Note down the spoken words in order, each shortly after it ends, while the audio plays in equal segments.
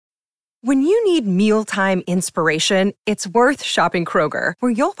When you need mealtime inspiration, it's worth shopping Kroger,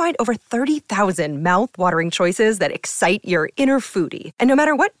 where you'll find over 30,000 mouth-watering choices that excite your inner foodie. And no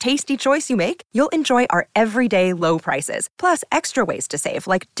matter what tasty choice you make, you'll enjoy our everyday low prices, plus extra ways to save,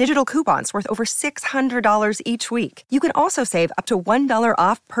 like digital coupons worth over $600 each week. You can also save up to $1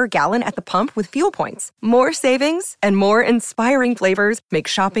 off per gallon at the pump with fuel points. More savings and more inspiring flavors make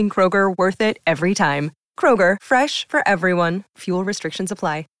shopping Kroger worth it every time. Kroger, fresh for everyone. Fuel restrictions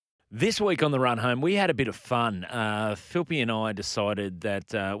apply. This week on the run home, we had a bit of fun. Philpy and I decided that,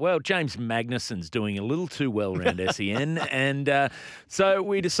 James Magnuson's doing a little too well around SEN. And so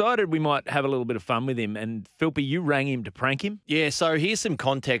we decided we might have a little bit of fun with him. And Philpy, you rang him to prank him? Yeah, so here's some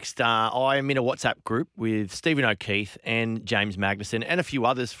context. I'm in a WhatsApp group with Stephen O'Keefe and James Magnuson and a few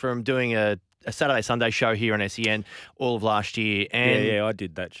others from doing a Saturday, Sunday show here on SEN all of last year. And Yeah, I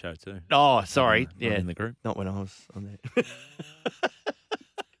did that show too. Oh, sorry. Not in the group. Not when I was on there.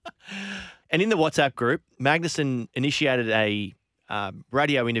 And in the WhatsApp group, Magnuson initiated a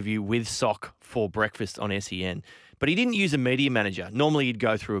radio interview with Sock for breakfast on SEN, but he didn't use a media manager. Normally, he'd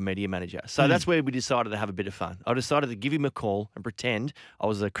go through a media manager. So that's where we decided to have a bit of fun. I decided to give him a call and pretend I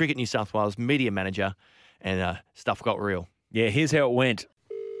was a Cricket New South Wales media manager, and stuff got real. Yeah, here's how it went.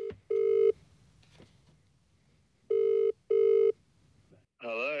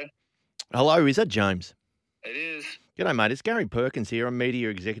 Hello. Hello, is that James? It is. G'day, mate. It's Gary Perkins here. I'm media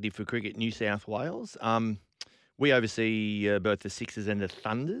executive for Cricket New South Wales. We oversee both the Sixers and the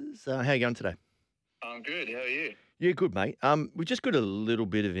Thunders. How are you going today? I'm good. How are you? Yeah, good, mate. We've just got a little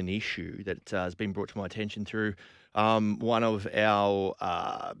bit of an issue that has been brought to my attention through one of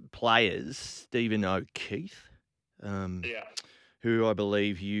our players, Stephen O'Keefe, Yeah. who I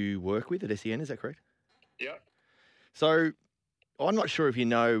believe you work with at SEN. Is that correct? Yeah. So I'm not sure if you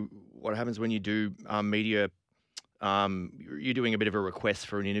know what happens when you do media. You're doing a bit of a request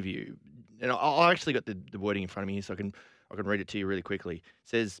for an interview, and I actually got the wording in front of me here, so I can read it to you really quickly. It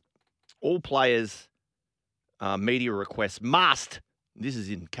says, all players' media requests must, this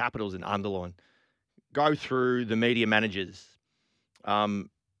is in capitals and underline, go through the media managers.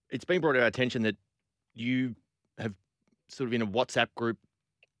 It's been brought to our attention that you have sort of in a WhatsApp group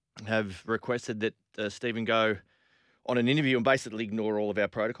have requested that Stephen go on an interview and basically ignore all of our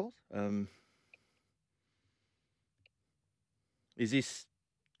protocols. Is this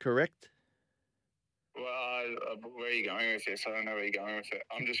correct? Well, where are you going with this? I don't know where you're going with it.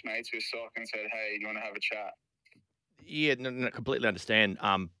 I'm just mates with Sock and said, hey, you want to have a chat? Yeah, no, completely understand.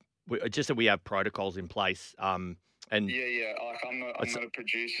 Just that we have protocols in place. And Yeah. Like, I'm not a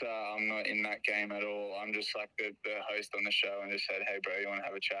producer. I'm not in that game at all. I'm just like the host on the show and just said, hey, bro, you want to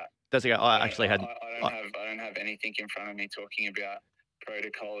have a chat? That's okay. I actually had. I don't have anything in front of me talking about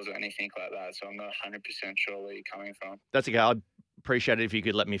protocols or anything like that. So I'm not 100% sure where you're coming from. That's okay. I'd appreciate it if you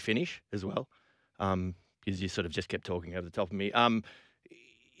could let me finish as well, because you sort of just kept talking over the top of me.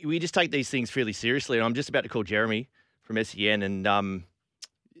 We just take these things fairly seriously, and I'm just about to call Jeremy from SEN, and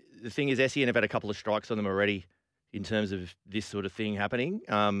the thing is, SEN have had a couple of strikes on them already in terms of this sort of thing happening,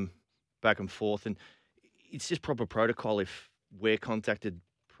 back and forth, and it's just proper protocol if we're contacted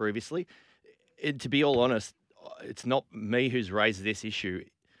previously. To be all honest, it's not me who's raised this issue.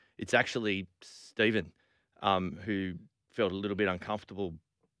 It's actually Stephen, who felt a little bit uncomfortable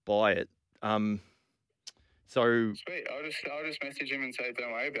by it. So Sweet. I'll just message him and say,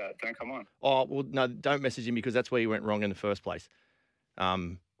 don't worry about it. Don't come on. Oh, well, no, don't message him because that's where you went wrong in the first place.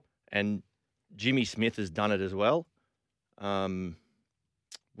 And Jimmy Smith has done it as well.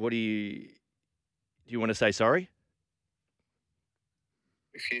 What do you want to say sorry?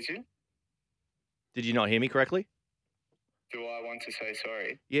 Excuse you? Did you not hear me correctly? Do I want to say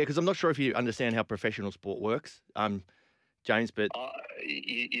sorry? Yeah, because I'm not sure if you understand how professional sport works, James, but...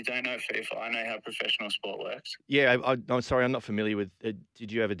 You don't know if I know how professional sport works? Yeah, I'm sorry, I'm not familiar with...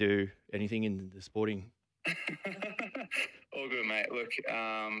 did you ever do anything in the sporting... All good, mate. Look,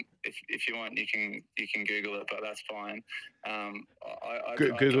 if you want, you can Google it, but that's fine.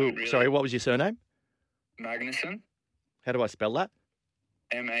 Google. Sorry, what was your surname? Magnuson. How do I spell that?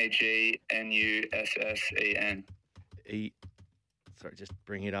 Magnussen. Sorry, just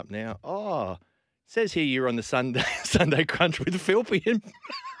bring it up now. Oh, it says here you're on the Sunday Crunch with Philpy and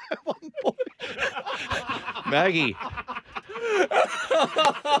at one point. Maggie.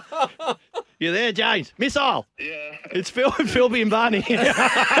 You there, James? Missile. Yeah. It's Philby and Barney. You bastard.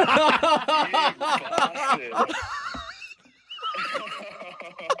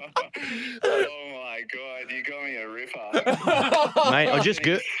 Oh my God, you got me a ripper. Mate, I just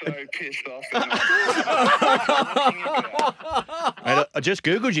so pissed off. Mate, I just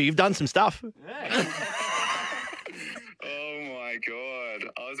Googled you. You've done some stuff. Oh my God.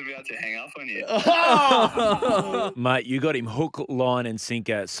 I was about to hang up on you. Mate, you got him hook, line and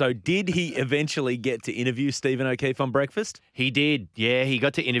sinker. So did he eventually get to interview Stephen O'Keefe on breakfast? He did, yeah. He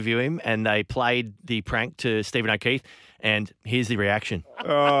got to interview him and they played the prank to Stephen O'Keefe. And here's the reaction.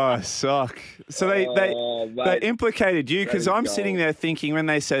 Oh, sock. So they implicated you because I'm sitting there thinking when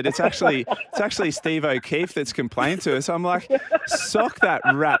they said it's actually Steve O'Keefe that's complained to us. I'm like, sock that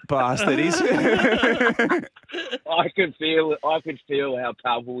rat bastard. I could feel how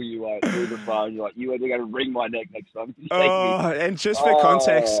palpable you were through the phone. You're like, you are going to wring my neck next time. And just for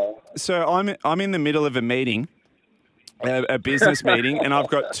context, so I'm in the middle of a meeting, a business meeting, and I've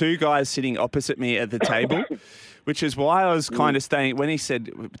got two guys sitting opposite me at the table. Which is why I was kind of staying, when he said,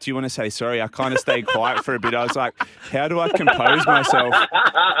 do you want to say sorry? I kind of stayed quiet for a bit. I was like, how do I compose myself?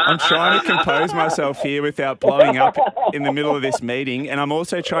 I'm trying to compose myself here without blowing up in the middle of this meeting. And I'm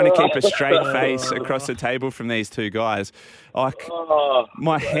also trying to keep a straight face across the table from these two guys.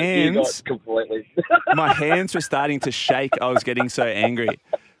 My hands were starting to shake. I was getting so angry.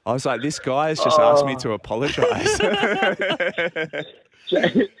 I was like, this guy has just asked me to apologise.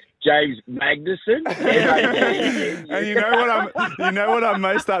 James Magnuson. And you know what I'm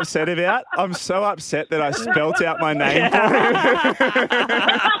most upset about? I'm so upset that I spelt out my name for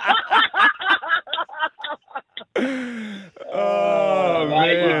him.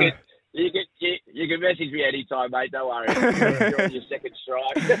 Man. You can message me anytime, mate. Don't worry. You're on your second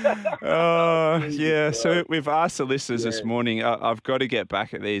strike. Yeah. So we've asked the listeners this morning. I've got to get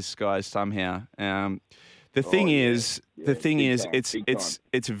back at these guys somehow. The thing is,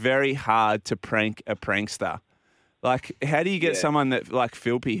 it's very hard to prank a prankster. Like, how do you get someone that like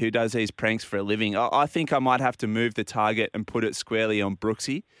Philpy who does these pranks for a living? I think I might have to move the target and put it squarely on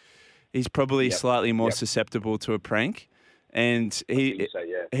Brooksy. He's probably slightly more susceptible to a prank, and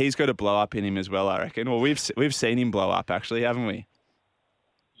he's got a blow up in him as well, I reckon. Well, we've seen him blow up actually, haven't we?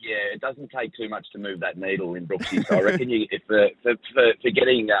 Yeah, it doesn't take too much to move that needle in Brooksy. So I reckon for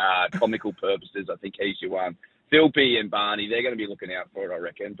getting comical purposes, I think he's your one. Philpy and Barney, they're going to be looking out for it, I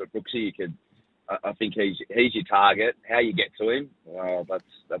reckon. But Brooksy, I think he's your target. How you get to him, well,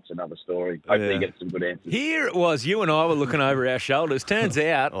 that's another story. Hopefully you get some good answers. Here it was. You and I were looking over our shoulders. Turns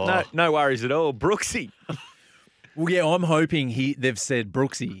out, no worries at all. Brooksy. Well, yeah, I'm hoping they've said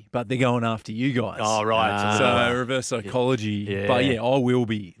Brooksy, but they're going after you guys. Oh, right. So reverse psychology. Yeah. But yeah, I will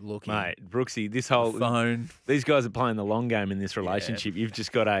be looking. Mate, Brooksy, this whole phone. These guys are playing the long game in this relationship. You've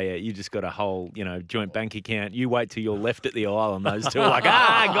just got a whole, joint bank account. You wait till you're left at the aisle and those two are like,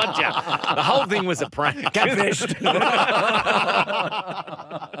 gotcha. The whole thing was a prank. Catfished.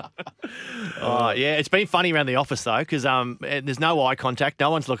 Yeah, it's been funny around the office though, because there's no eye contact.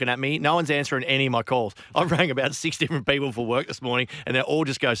 No one's looking at me. No one's answering any of my calls. I rang about 6 different people for work this morning, and it all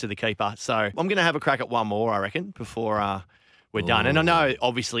just goes to the keeper. So I'm going to have a crack at one more, I reckon, before we're done. And I know,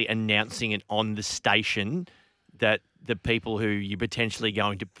 obviously, announcing it on the station that the people who you're potentially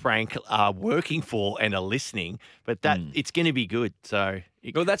going to prank are working for and are listening, but it's going to be good. So.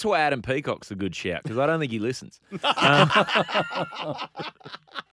 Well, that's why Adam Peacock's a good shout, because I don't think he listens.